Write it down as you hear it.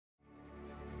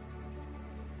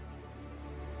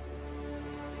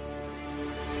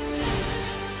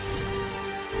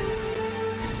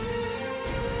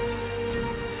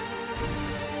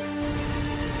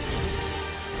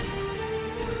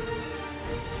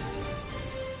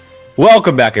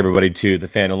Welcome back, everybody, to the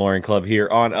Fandalorian Club here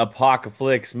on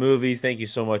Apocalypse Movies. Thank you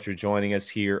so much for joining us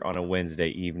here on a Wednesday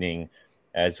evening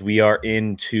as we are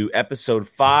into episode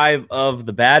 5 of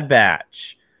The Bad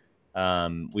Batch.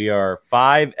 We are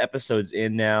 5 episodes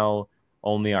in now,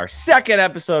 only our second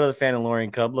episode of the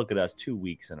Fandalorian Club. Look at us, 2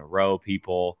 weeks in a row,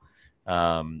 people.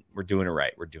 We're doing it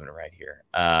right. We're doing it right here.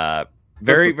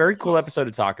 Very, very cool episode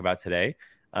to talk about today.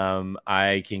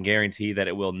 I can guarantee that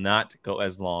it will not go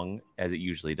as long as it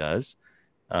usually does.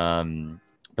 But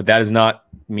that does not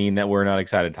mean that we're not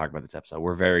excited to talk about this episode.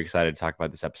 We're very excited to talk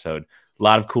about this episode. A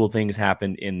lot of cool things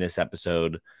happened in this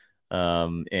episode.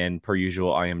 And per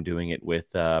usual, I am doing it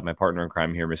with my partner in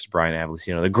crime here, Mr. Brian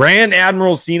Avellino, the Grand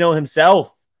Admiral Sino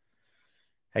himself.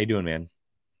 How you doing, man?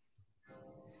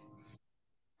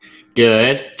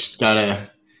 Good. Just gotta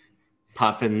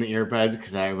pop in the earbuds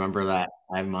because I remember that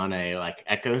I'm on a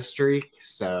echo streak.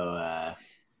 So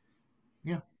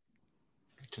yeah,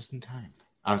 just in time.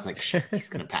 I was like, shit, he's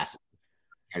gonna pass it.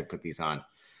 I had to put these on.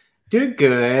 Do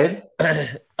good.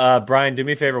 Brian, do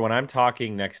me a favor when I'm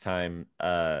talking next time.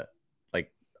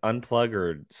 Unplug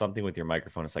or something with your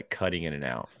microphone. It's like cutting in and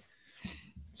out.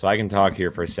 So I can talk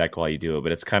here for a sec while you do it,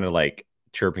 but it's kind of like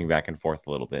chirping back and forth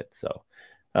a little bit. So,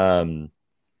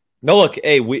 no, look,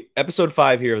 hey, episode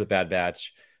 5 here of the Bad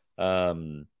Batch.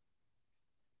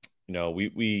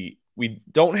 We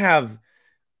don't have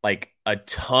like a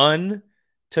ton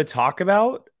to talk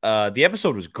about. The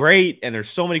episode was great, and there's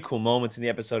so many cool moments in the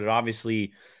episode, and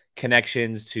obviously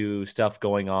connections to stuff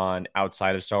going on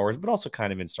outside of Star Wars, but also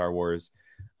kind of in Star Wars.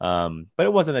 But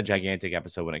it wasn't a gigantic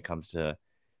episode when it comes to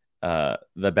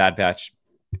the Bad Batch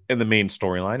and the main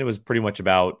storyline. It was pretty much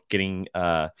about getting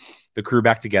the crew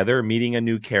back together, meeting a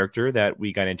new character that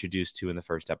we got introduced to in the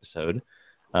first episode,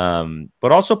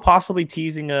 but also possibly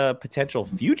teasing a potential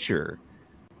future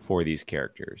for these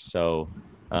characters. So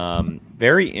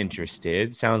very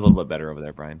interested. Sounds a little bit better over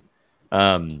there, Brian.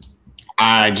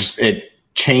 It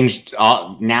changed.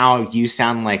 Now you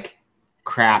sound like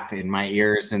crap in my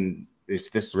ears, and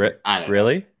if this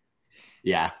really,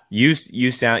 yeah, you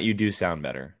do sound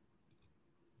better.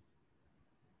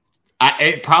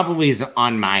 It probably is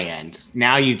on my end.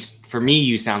 Now for me,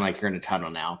 you sound like you're in a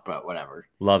tunnel now, but whatever.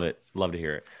 Love it. Love to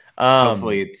hear it.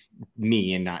 Hopefully it's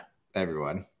me and not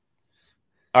everyone.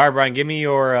 All right, Brian, give me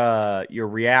your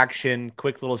reaction,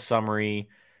 quick little summary.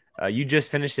 You just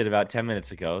finished it about 10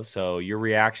 minutes ago, so your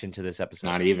reaction to this episode.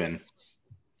 Not even.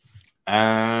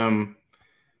 5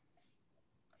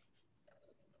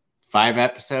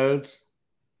 episodes.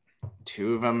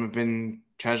 2 of them have been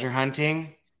treasure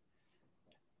hunting.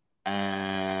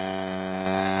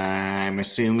 I'm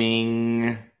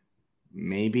assuming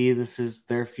maybe this is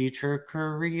their future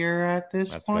career at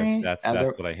this point. That's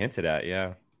what I hinted at,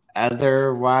 yeah.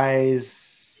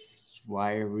 Otherwise,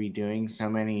 why are we doing so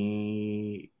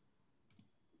many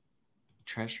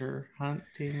treasure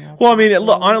hunting episodes? Well, I mean,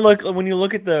 look when you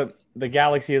look at the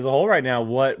galaxy as a whole right now,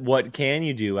 what can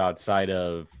you do outside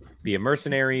of be a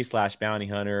mercenary / bounty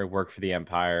hunter, work for the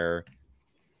Empire,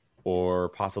 or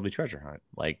possibly treasure hunt,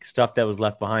 like stuff that was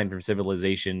left behind from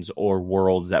civilizations or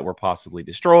worlds that were possibly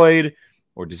destroyed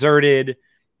or deserted.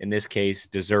 In this case,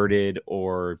 deserted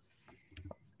or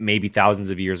maybe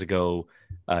thousands of years ago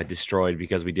destroyed,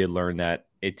 because we did learn that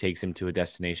it takes him to a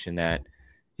destination that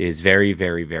is very,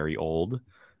 very, very old.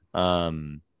 Yeah,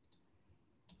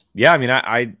 I mean,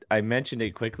 I mentioned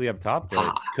it quickly up top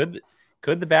there.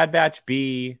 Could the Bad Batch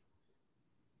be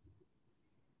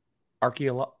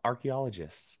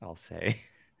archaeologists, I'll say,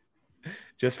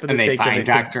 just for the sake of it.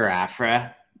 Dr.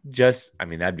 Aphra. I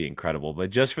mean, that'd be incredible, but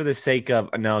just for the sake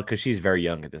of because she's very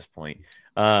young at this point.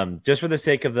 Just for the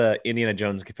sake of the Indiana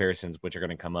Jones comparisons, which are going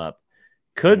to come up,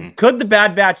 could the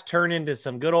Bad Batch turn into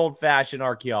some good old fashioned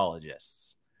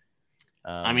archaeologists?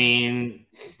 This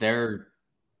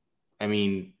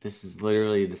is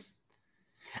literally this.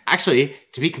 Actually,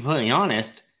 to be completely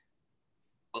honest,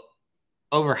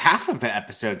 over half of the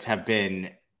episodes have been.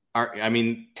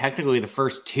 Technically, the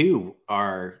first 2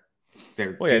 are. They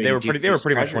were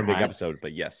pretty much one big episode,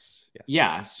 but yes.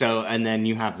 Yeah. So, and then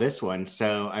you have this one.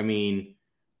 So, I mean,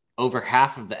 over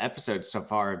half of the episodes so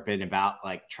far have been about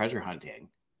like treasure hunting.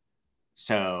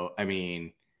 So, I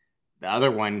mean, the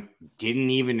other one didn't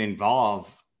even involve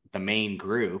the main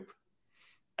group.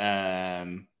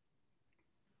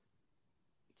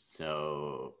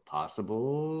 So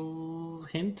possible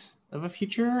hint of a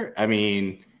future. I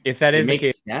mean, if that is the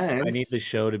case, sense. I need the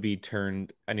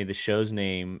show's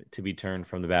name to be turned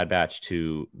from the Bad Batch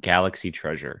to Galaxy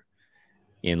Treasure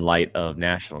in light of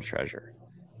National Treasure,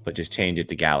 but just change it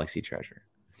to Galaxy Treasure.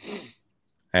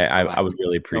 I would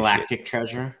really appreciate Galactic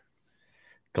Treasure.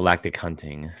 Galactic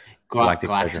Hunting.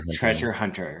 Galactic treasure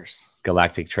hunters.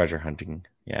 Galactic treasure hunting.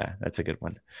 Yeah, that's a good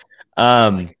one.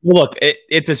 Like, Well, look,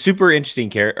 it's a super interesting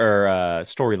character or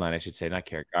storyline, I should say, not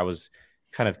character. I was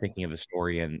kind of thinking of the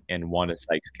story and Wanda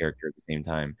Sykes' character at the same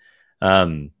time.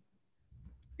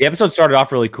 The episode started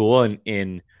off really cool, and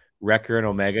in Wrecker and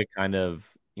Omega kind of,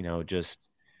 just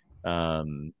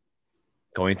going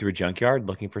through a junkyard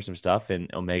looking for some stuff,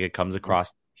 and Omega comes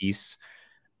across the piece,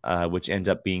 which ends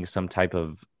up being some type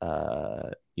of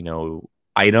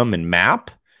item and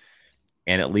map,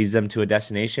 and it leads them to a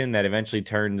destination that eventually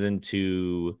turns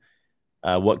into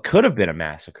what could have been a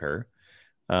massacre.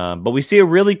 But we see a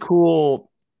really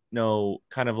cool,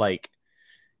 kind of like,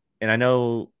 and I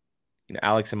know,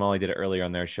 Alex and Molly did it earlier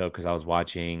on their show because I was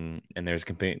watching, and there's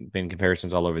been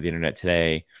comparisons all over the internet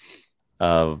today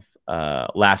of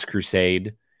Last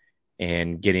Crusade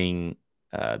and getting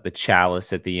the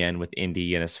chalice at the end with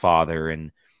Indy and his father,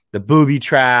 and the booby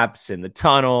traps and the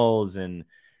tunnels, and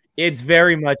it's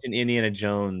very much an Indiana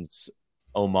Jones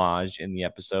homage in the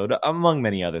episode, among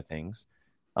many other things.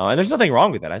 And there's nothing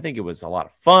wrong with that. I think it was a lot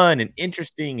of fun and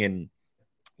interesting, and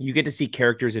you get to see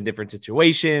characters in different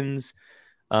situations.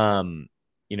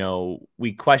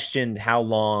 We questioned how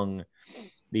long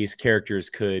these characters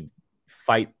could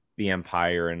fight the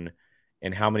Empire, and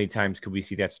how many times could we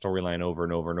see that storyline over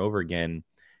and over and over again.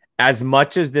 As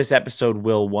much as this episode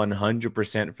will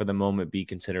 100% for the moment be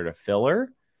considered a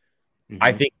filler,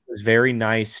 I think it was very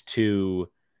nice to...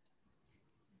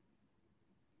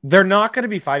 They're not going to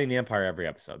be fighting the Empire every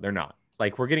episode. They're not.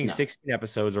 Like, we're getting 16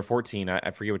 episodes or 14.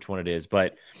 I forget which one it is,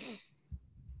 but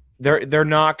they're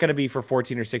not going to be for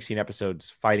 14 or 16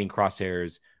 episodes fighting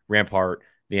Crosshairs, Rampart,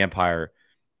 the Empire,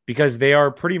 because they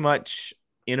are pretty much,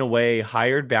 in a way,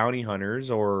 hired bounty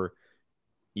hunters, or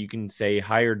you can say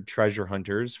hired treasure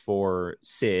hunters for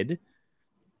Sid,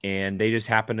 and they just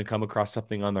happened to come across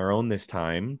something on their own this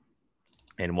time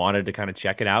and wanted to kind of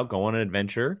check it out, go on an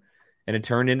adventure, and it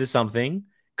turned into something.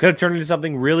 Could have turned into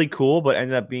something really cool, but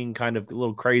ended up being kind of a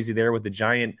little crazy there with the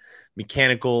giant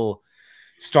mechanical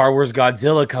Star Wars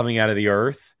Godzilla coming out of the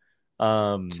earth.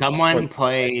 Someone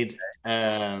played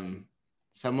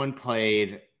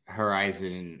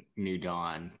Horizon New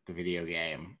Dawn, the video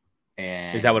game.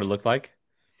 And is that what it looked like?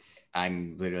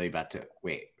 I'm literally about to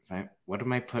wait. What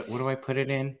do I put it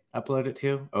in? Upload it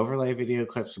to? Overlay video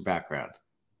clips or background?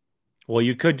 Well,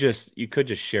 you could just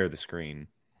share the screen.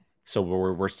 So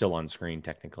we're still on screen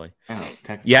technically. Oh,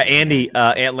 technically. Yeah, Andy,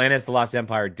 Atlantis: The Lost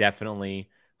Empire, definitely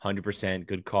 100%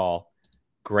 good call.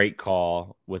 Great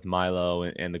call with Milo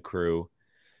and the crew.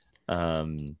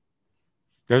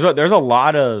 There's a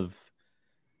lot of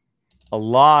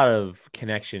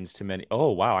connections to many.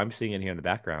 Oh wow, I'm seeing it here in the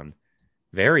background.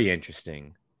 Very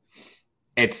interesting.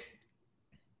 It's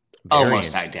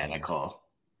almost identical.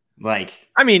 Like,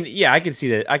 I mean, yeah, I could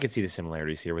see the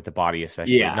similarities here with the body,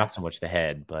 especially. Yeah. Not so much the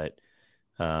head, but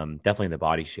definitely the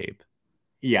body shape.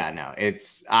 Yeah, no,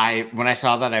 when I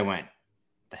saw that, I went,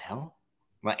 the hell?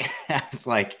 Like, I was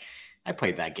like, I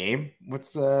played that game.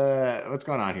 What's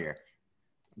going on here?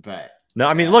 But no,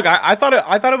 I mean, look, I thought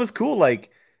it was cool.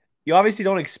 Like, you obviously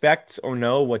don't expect or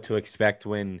know what to expect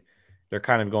when they're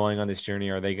kind of going on this journey.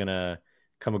 Are they gonna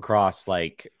come across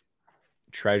like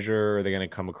treasure? Are they gonna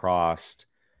come across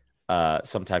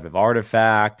some type of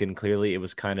artifact? And clearly, it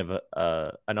was kind of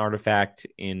an artifact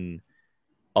in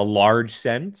a large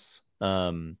sense.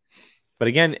 But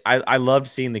again, I love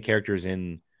seeing the characters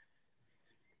in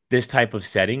this type of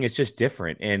setting. It's just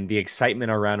different, and the excitement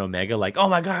around Omega, like, oh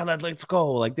my god, let's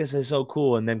go, like this is so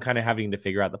cool, and then kind of having to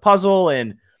figure out the puzzle,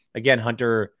 and again,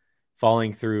 Hunter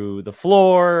falling through the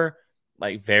floor,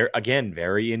 like very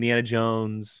Indiana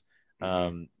Jones.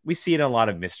 We see it in a lot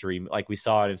of mystery, like we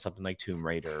saw it in something like Tomb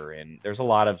Raider, and there's a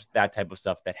lot of that type of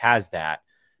stuff that has that,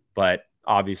 but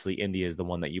obviously Indy is the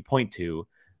one that you point to.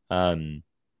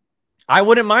 I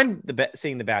wouldn't mind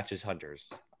seeing the Batch as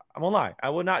hunters. I won't lie. I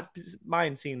would not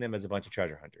mind seeing them as a bunch of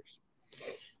treasure hunters.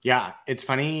 Yeah, it's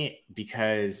funny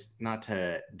because, not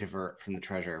to divert from the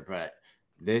treasure, but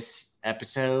this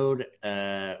episode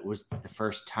was the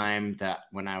first time that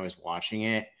when I was watching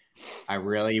it, I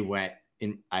really went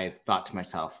in. I thought to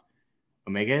myself,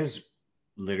 Omega is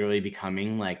literally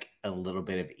becoming like a little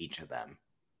bit of each of them.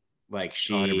 Like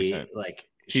she's 100%.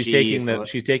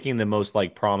 She's taking the most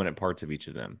like prominent parts of each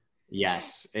of them.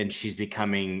 Yes, and she's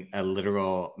becoming a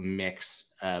literal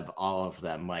mix of all of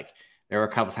them. Like, there were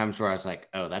a couple times where I was like,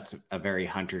 "Oh, that's a very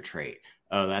Hunter trait.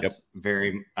 Oh, that's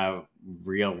very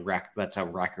that's a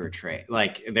Wrecker trait."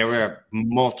 Like, there were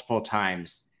multiple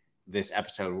times this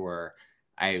episode where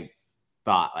I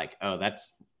thought, like, "Oh,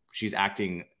 she's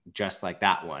acting just like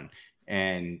that one."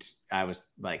 And I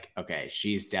was like, okay,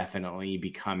 she's definitely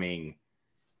becoming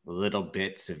little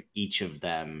bits of each of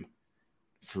them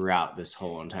throughout this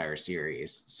whole entire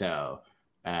series. So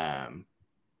I think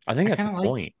I that's kind the of like,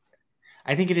 point.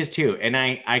 I think it is too. And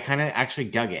I kind of actually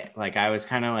dug it. Like I was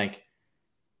kind of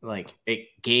like it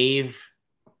gave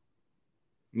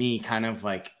me kind of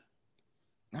like,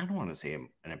 I don't want to say an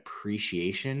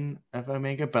appreciation of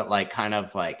Omega, but like kind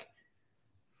of like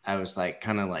I was like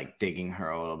kind of like digging her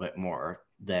a little bit more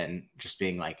than just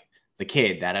being like the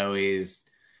kid that always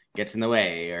gets in the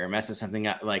way or messes something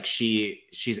up. Like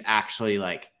she's actually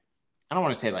like, I don't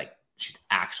want to say like she's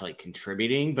actually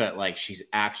contributing, but like she's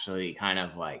actually kind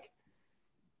of like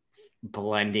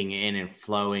blending in and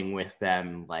flowing with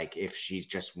them, like if she's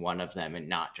just one of them and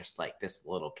not just like this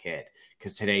little kid.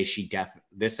 Because today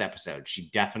this episode she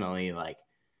definitely like,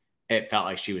 it felt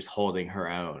like she was holding her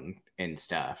own and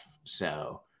stuff.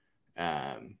 So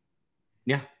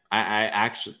yeah, I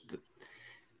actually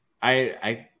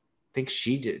I think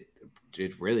she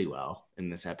did really well in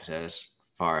this episode as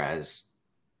far as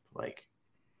like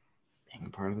being a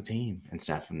part of the team and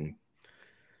stuff. And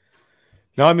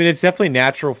No, I mean it's definitely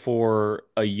natural for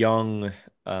a young,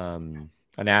 an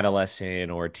adolescent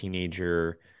or a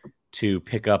teenager to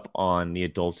pick up on the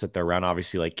adults that they're around.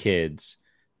 Obviously, like kids,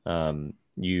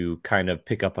 you kind of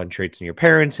pick up on traits in your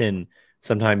parents, and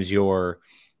sometimes you're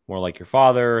more like your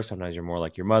father, sometimes you're more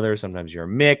like your mother, sometimes you're a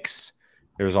mix.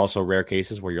 There's also rare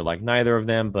cases where you're like neither of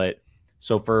them. But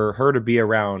so for her to be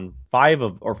around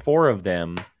four of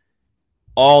them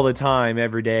all the time,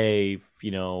 every day,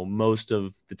 most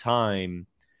of the time,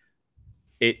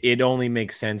 it only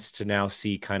makes sense to now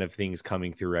see kind of things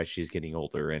coming through as she's getting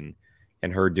older, and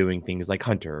her doing things like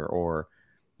Hunter, or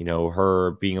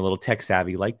her being a little tech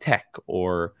savvy like Tech,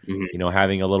 or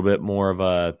having a little bit more of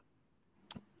a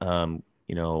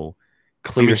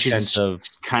clear sense of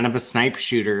kind of a snipe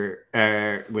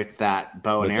shooter with that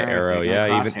bow and with the arrow arrow. thing on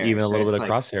Yeah, Crosshair. even a So little bit it's of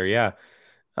like, Crosshair.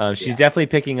 Yeah. She's yeah, definitely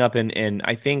picking up, and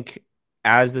I think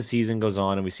as the season goes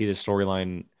on and we see the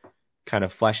storyline kind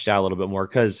of fleshed out a little bit more,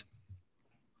 because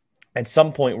at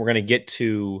some point we're going to get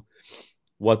to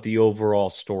what the overall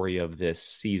story of this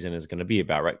season is going to be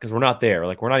about, right? Because we're not there.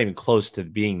 Like, we're not even close to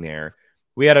being there.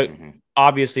 We had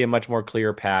obviously a much more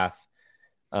clear path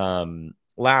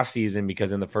last season,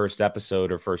 because in the first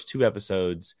episode or first two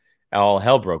episodes, all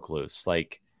hell broke loose.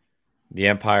 Like, the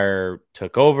Empire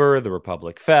took over, the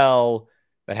Republic fell.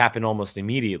 That happened almost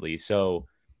immediately. So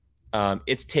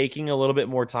it's taking a little bit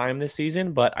more time this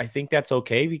season, but I think that's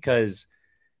okay, because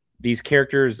these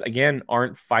characters, again,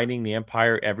 aren't fighting the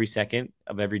Empire every second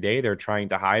of every day. They're trying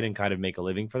to hide and kind of make a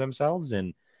living for themselves.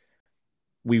 And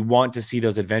we want to see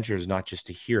those adventures, not just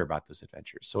to hear about those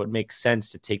adventures. So it makes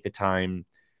sense to take the time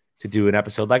to do an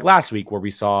episode like last week, where we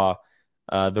saw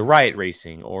the riot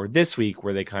racing, or this week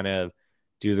where they kind of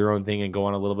do their own thing and go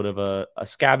on a little bit of a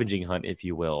scavenging hunt, if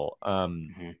you will.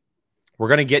 We're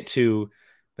going to get to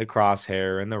the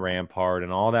Crosshair and the Rampart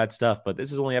and all that stuff, but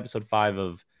this is only episode 5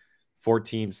 of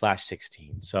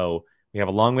 14/16. So we have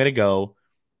a long way to go.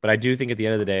 But I do think at the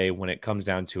end of the day, when it comes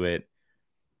down to it,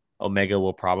 Omega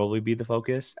will probably be the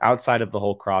focus outside of the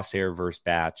whole Crosshair versus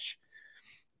Batch.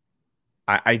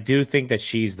 I do think that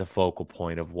she's the focal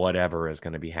point of whatever is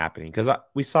going to be happening, because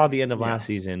we saw the end of last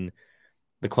season,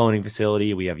 the cloning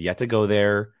facility. We have yet to go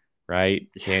there, right?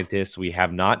 Cantus, we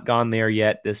have not gone there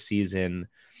yet this season.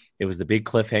 It was the big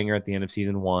cliffhanger at the end of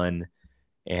season 1,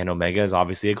 and Omega is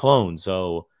obviously a clone.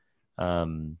 So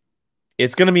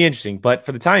it's going to be interesting. But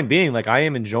for the time being, like, I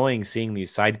am enjoying seeing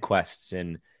these side quests,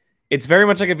 and it's very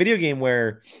much like a video game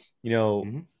where,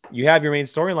 you have your main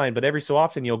storyline, but every so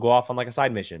often you'll go off on like a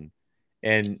side mission.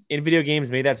 And in video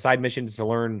games, maybe that side mission is to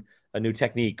learn a new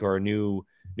technique or a new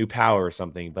power or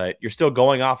something, but you're still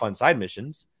going off on side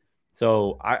missions.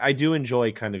 So I do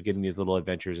enjoy kind of getting these little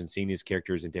adventures and seeing these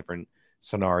characters in different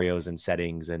scenarios and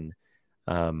settings. And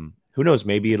who knows,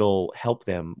 maybe it'll help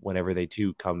them whenever they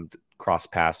too come cross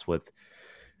paths with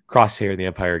Crosshair and the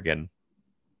Empire again.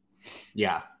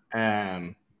 Yeah.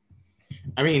 I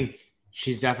mean,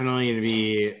 she's definitely going to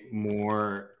be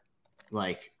more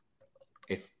like,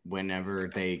 if whenever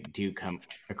they do come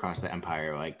across the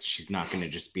Empire, like, she's not going to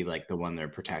just be like the one they're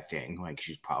protecting. Like,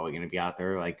 she's probably going to be out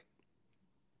there like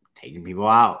taking people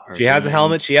out. She has a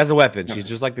helmet. She has a weapon. She's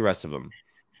just like the rest of them.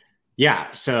 Yeah.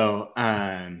 So,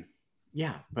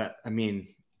 yeah. But I mean,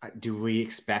 do we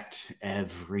expect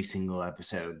every single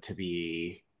episode to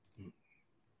be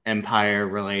Empire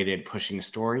related, pushing a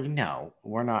story? No,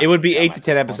 we're not. It would be 8 to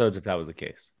 10 episodes if that was the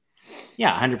case.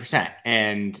 Yeah, 100%.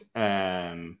 And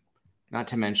not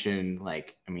to mention,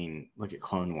 like, I mean, look at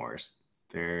Clone Wars.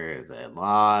 There's a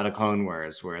lot of Clone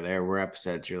Wars where there were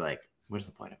episodes you're like, what is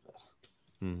the point of this?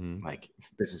 Mm-hmm. Like,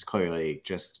 this is clearly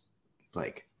just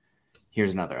like,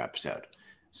 here's another episode.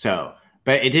 So,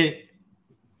 but it didn't,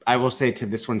 I will say to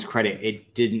this one's credit,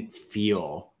 it didn't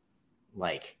feel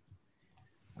like,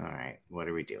 all right, what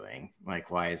are we doing?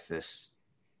 Like, why is this,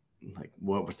 like,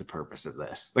 what was the purpose of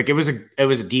this? Like, it was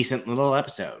a decent little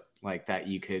episode like that.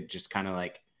 You could just kind of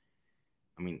like,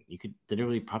 I mean, you could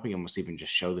literally probably almost even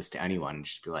just show this to anyone and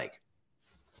just be like,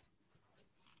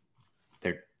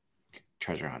 they're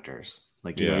treasure hunters.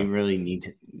 Like, you don't really need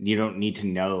to, you don't need to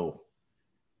know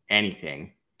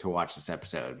anything to watch this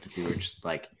episode. If you were just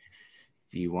like,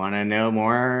 if you want to know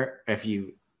more, if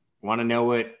you want to know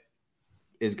what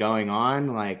is going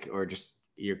on, like, or just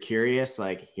you're curious,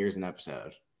 like, here's an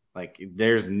episode. Like,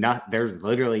 there's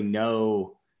literally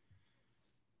no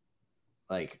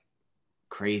like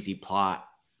crazy plot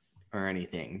or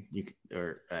anything.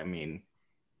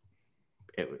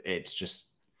 It's just,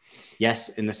 yes,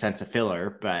 in the sense of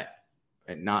filler, but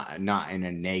not in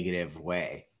a negative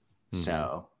way. Mm-hmm.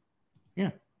 So,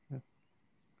 yeah.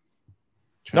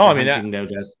 Treasure hunting, though,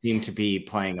 does seem to be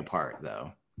playing a part,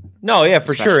 though. No, yeah,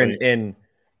 for sure. And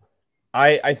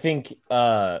I think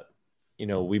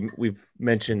we've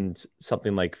mentioned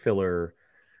something like filler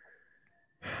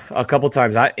a couple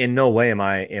times. In no way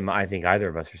I think either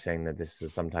of us are saying that this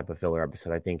is some type of filler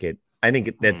episode. I think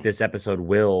that this episode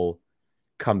will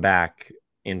come back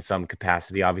in some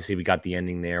capacity. Obviously, we got the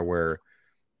ending there where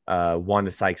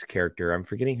Wanda Sykes' character, I'm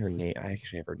forgetting her name. I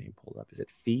actually have her name pulled up. Is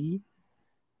it Fee?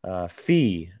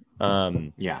 Fee.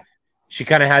 Yeah. She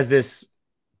kind of has this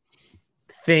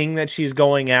thing that she's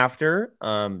going after.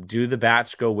 Do the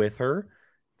Batch go with her?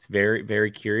 It's very, very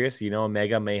curious.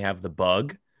 Omega may have the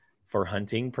bug for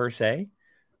hunting per se.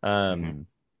 I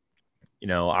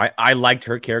liked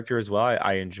her character as well.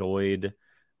 I enjoyed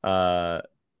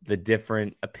the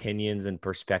different opinions and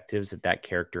perspectives that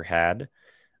character had.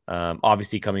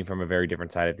 Obviously coming from a very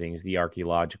different side of things, the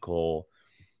archaeological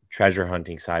treasure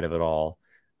hunting side of it all.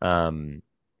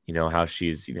 How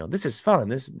she's, this is fun.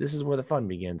 This is where the fun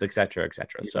begins, et cetera, et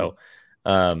cetera. So,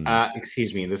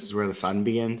 excuse me, this is where the fun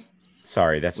begins.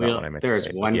 Sorry, that's not what I meant to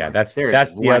say.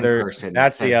 That's the other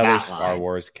Star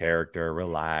Wars character.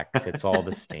 Relax, it's all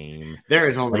the same. There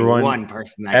is only one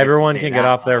person. Everyone can get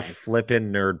off their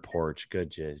flipping nerd porch.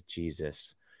 Good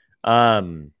Jesus.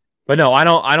 But no, I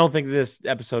don't think this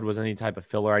episode was any type of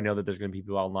filler. I know that there's going to be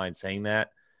people online saying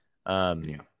that.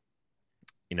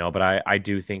 But I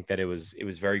do think that it was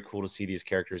very cool to see these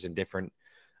characters in different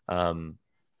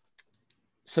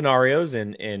scenarios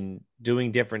and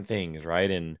doing different things, right?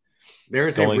 And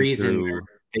there's a reason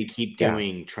they keep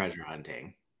doing treasure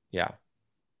hunting. Yeah,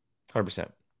 100%.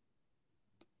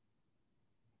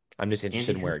 I'm just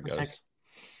interested in where it goes.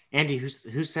 Andy,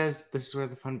 who says this is where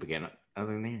the fun began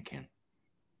other than Anakin?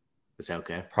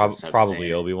 Ahsoka.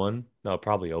 Probably Obi-Wan. No,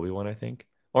 probably Obi-Wan, I think.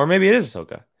 Or maybe it is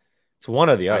Ahsoka. It's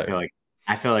one or the other.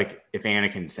 I feel like if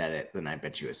Anakin said it, then I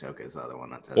bet you Ahsoka is the other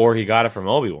one that says it. Or he got it from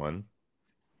Obi-Wan.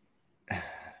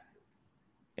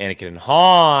 Anakin and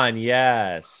Han,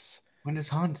 yes. When does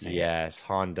Han say it? Yes,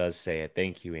 Han does say it.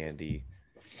 Thank you, Andy.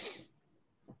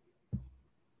 I'm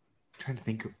trying to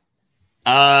think.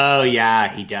 Oh,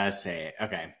 yeah, he does say it.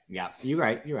 Okay, yeah, you're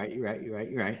right.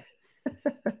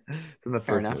 It's in the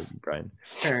first movie, Brian.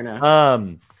 Fair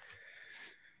enough.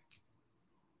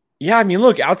 Yeah, I mean,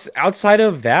 look, outside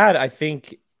of that, I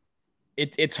think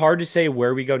it's hard to say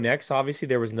where we go next. Obviously,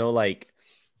 there was no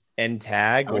end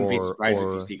tag. I wouldn't be surprised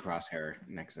if you see Crosshair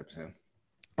next episode.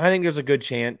 I think there's a good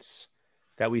chance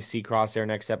that we see Crosshair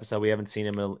next episode. We haven't seen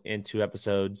him in 2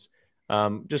 episodes.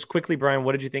 Just quickly, Brian,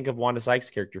 what did you think of Wanda Sykes'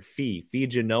 character, Fee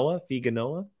Ganoa?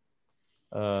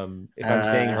 If I'm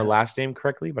saying her last name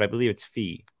correctly, but I believe it's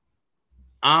Fee.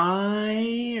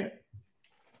 I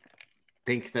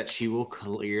think that she will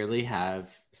clearly have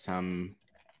some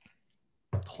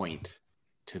point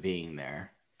to being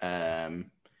there.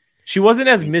 She wasn't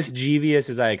as mischievous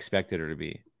as I expected her to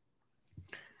be.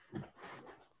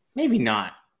 Maybe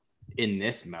not in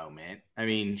this moment. I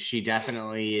mean, she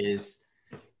definitely is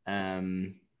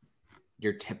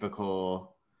your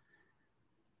typical.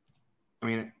 I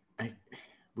mean,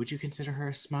 would you consider her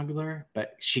a smuggler?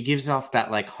 But she gives off that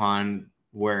Han,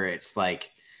 where it's like,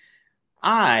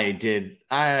 I did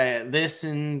this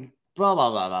and blah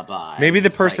blah blah blah blah. Maybe the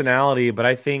personality, but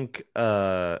I think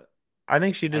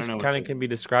she just kind of can be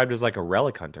described as like a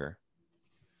relic hunter,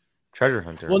 treasure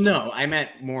hunter. Well, no, I meant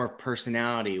more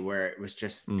personality, where it was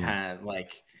just kind of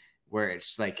where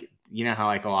it's how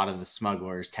a lot of the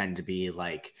smugglers tend to be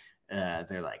they're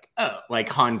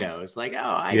Hondo is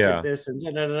I did this and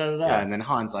da da da da, and then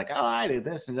Han's oh, I did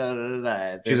this and da da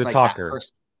da da. She's a talker.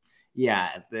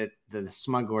 yeah, the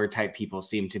smuggler type people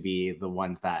seem to be the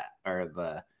ones that are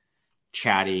the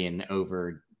chatty and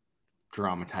over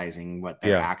dramatizing what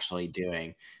they're Yeah. actually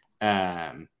doing.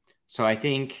 So I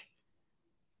think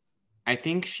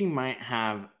she might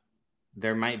have,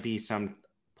 there might be some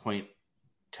point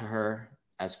to her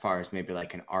as far as maybe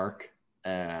like an arc.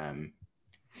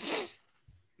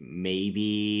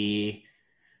 Maybe,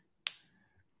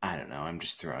 I don't know. I'm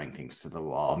just throwing things to the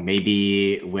wall.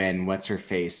 Maybe when what's her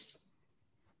face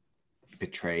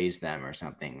betrays them or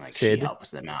something, like she Sid.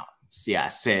 helps them out. So yeah,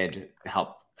 Sid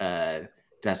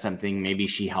does something. Maybe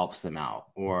she helps them out,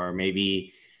 or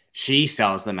maybe she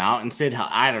sells them out and Sid.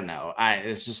 I don't know.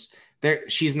 It's just there.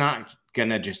 She's not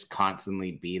gonna just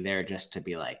constantly be there just to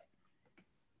be like,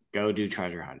 go do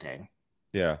treasure hunting.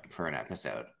 Yeah. For an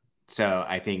episode. So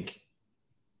I think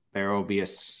there will be a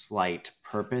slight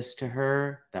purpose to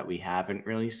her that we haven't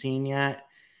really seen yet.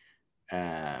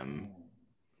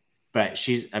 But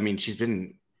she's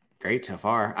been great so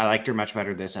far. I liked her much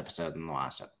better this episode than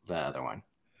the other one.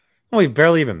 Well, we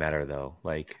barely even met her though.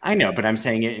 Like, I know, but I'm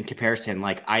saying it in comparison.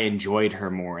 Like, I enjoyed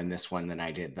her more in this one than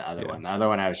I did the other one. The other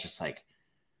one, I was just like,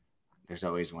 there's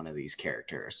always one of these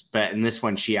characters. But in this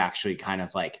one, she actually kind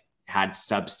of like had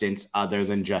substance other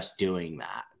than just doing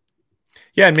that.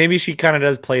 yeah, and maybe she kind of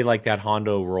does play like that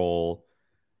Hondo role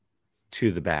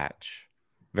to the batch,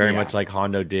 very much like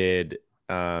Hondo did.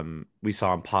 We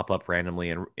saw him pop up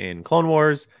randomly in Clone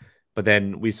Wars, but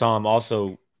then we saw him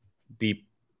also be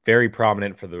very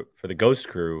prominent for the Ghost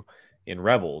Crew in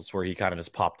Rebels, where he kind of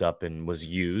just popped up and was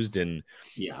used. And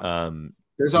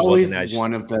there's always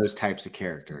one of those types of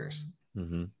characters.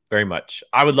 Mm-hmm. Very much.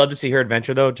 I would love to see her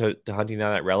adventure though to hunting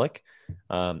down that relic.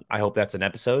 I hope that's an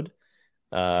episode,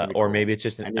 or cool. Maybe it's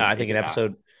just I think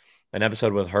an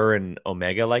episode with her and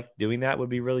Omega like doing that would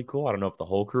be really cool. I don't know if the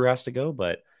whole crew has to go,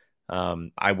 but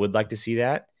I would like to see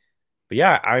that. But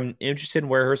yeah, I'm interested in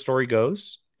where her story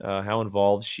goes, how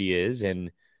involved she is,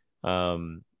 and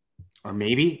or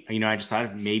maybe, I just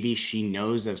thought maybe she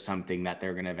knows of something that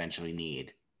they're going to eventually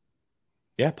need.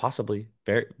 Yeah, possibly.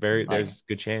 Very, very. There's a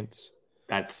good chance.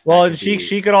 And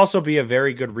she could also be a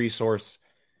very good resource.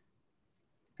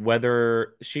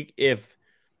 Whether if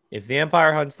the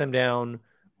Empire hunts them down,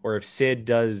 or if Sid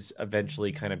does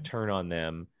eventually kind of turn on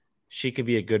them, she could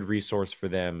be a good resource for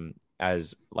them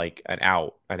as like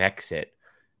an exit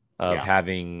of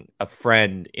having a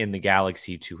friend in the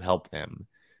galaxy to help them,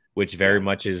 which very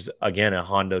much is again a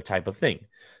Hondo type of thing.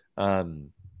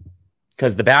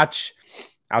 Because the batch,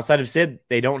 outside of Sid,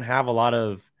 they don't have a lot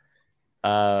of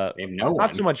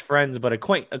not so much friends, but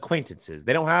acquaintances.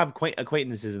 They don't have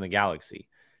acquaintances in the galaxy.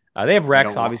 They have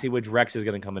Rex, obviously, which Rex is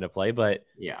going to come into play. But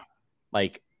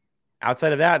like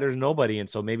outside of that, there's nobody. And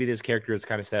so maybe this character is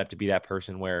kind of set up to be that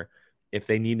person where if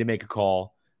they need to make a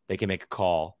call, they can make a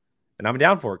call. And I'm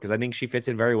down for it because I think she fits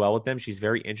in very well with them. She's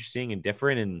very interesting and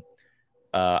different. And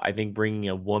I think bringing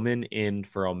a woman in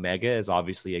for Omega is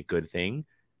obviously a good thing,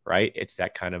 right? It's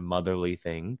that kind of motherly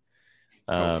thing.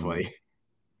 Hopefully.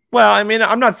 Well, I mean,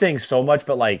 I'm not saying so much,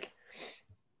 but like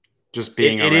just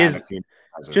being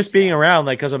around,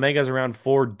 like, because Omega's around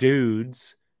 4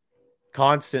 dudes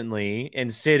constantly,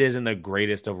 and Sid isn't the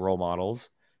greatest of role models.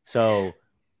 So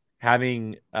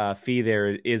having Fee there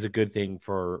is a good thing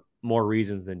for more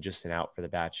reasons than just an out for the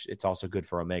batch. It's also good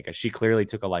for Omega. She clearly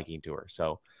took a liking to her.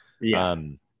 So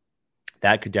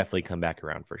that could definitely come back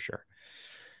around for sure.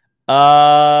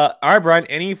 All right, Brian,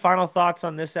 any final thoughts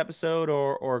on this episode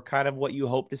or kind of what you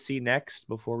hope to see next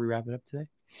before we wrap it up today?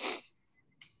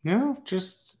 No,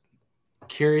 just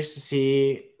curious to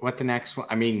see what the next one.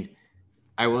 I mean,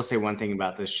 I will say one thing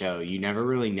about this show. You never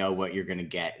really know what you're going to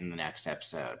get in the next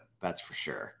episode. That's for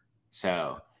sure.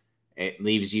 So it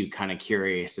leaves you kind of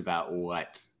curious about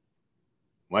what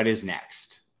is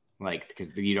next. Like,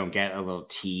 because you don't get a little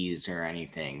tease or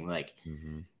anything. Like,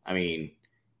 I mean,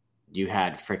 you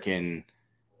had freaking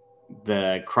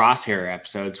the Crosshair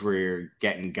episodes where you're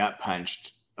getting gut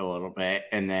punched a little bit,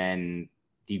 and then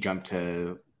you jump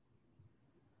to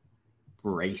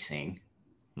racing,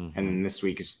 and then this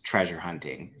week is treasure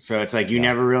hunting. So it's like you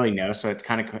never really know. So it's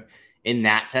kind of in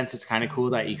that sense, it's kind of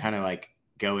cool that you kind of like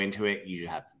go into it. You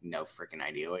have no freaking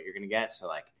idea what you're gonna get. So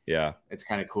like, it's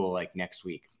kind of cool. Like next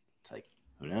week, it's like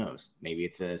who knows? Maybe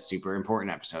it's a super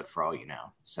important episode for all you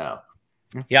know. So.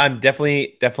 Yeah, I'm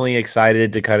definitely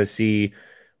excited to kind of see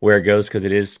where it goes because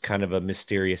it is kind of a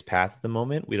mysterious path at the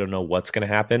moment. We don't know what's going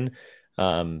to happen.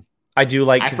 I do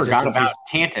like. I forgot about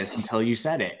Tantus until you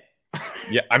said it.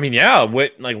 Yeah, I mean,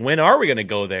 when are we going to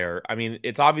go there? I mean,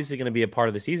 it's obviously going to be a part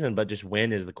of the season, but just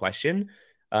when is the question?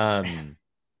 Maybe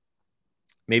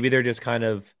they're just kind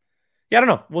of. Yeah, I don't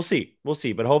know. We'll see.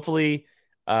 But hopefully,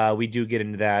 we do get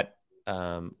into that.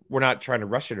 We're not trying to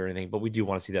rush it or anything, but we do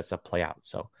want to see that stuff play out.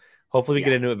 So hopefully we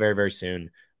get into it very, very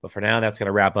soon. But for now, that's going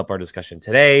to wrap up our discussion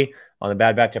today on the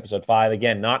Bad Batch episode 5.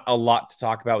 Again, not a lot to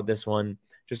talk about with this one.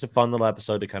 Just a fun little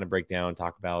episode to kind of break down,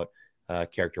 talk about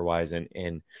character-wise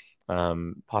and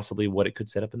possibly what it could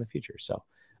set up in the future. So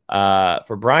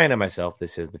for Brian and myself,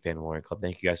 this is the Fandalorian Club.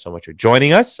 Thank you guys so much for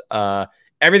joining us.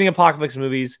 Everything Apocalypse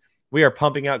movies. We are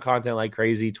pumping out content like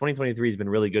crazy. 2023 has been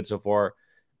really good so far.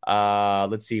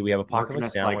 Let's see. We have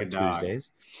Apocalypse Now on Tuesdays.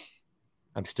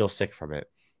 I'm still sick from it.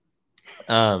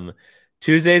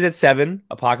 Tuesdays at 7,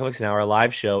 Apocalypse Now, our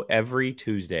live show every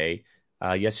Tuesday.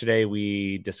 Yesterday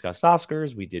we discussed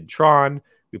Oscars. We did Tron.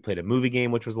 We played a movie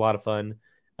game, which was a lot of fun.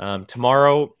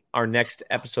 Tomorrow, our next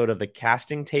episode of The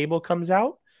Casting Table comes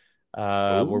out,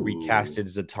 where we casted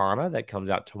Zatanna. That comes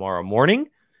out tomorrow morning.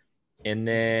 And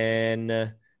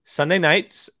then Sunday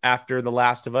nights after The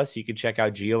Last of Us, you can check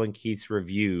out Gio and Keith's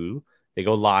review. They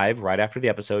go live right after the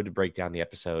episode to break down the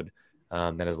episode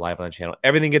that is live on the channel.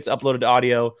 Everything gets uploaded to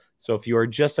audio. So if you are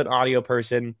just an audio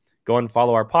person, go and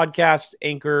follow our podcast,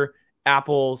 Anchor,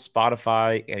 Apple,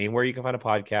 Spotify, anywhere you can find a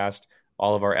podcast.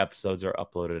 All of our episodes are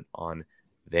uploaded on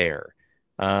there.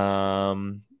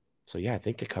 So yeah, I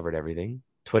think I covered everything.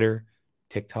 Twitter,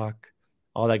 TikTok,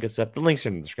 all that good stuff. The links are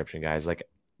in the description, guys. Like,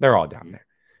 they're all down there.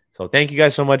 So thank you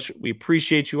guys so much. We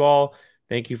appreciate you all.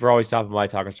 Thank you for always stopping by,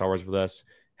 talking Star Wars with us.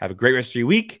 Have a great rest of your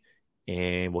week,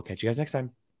 and we'll catch you guys next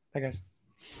time. Bye, guys.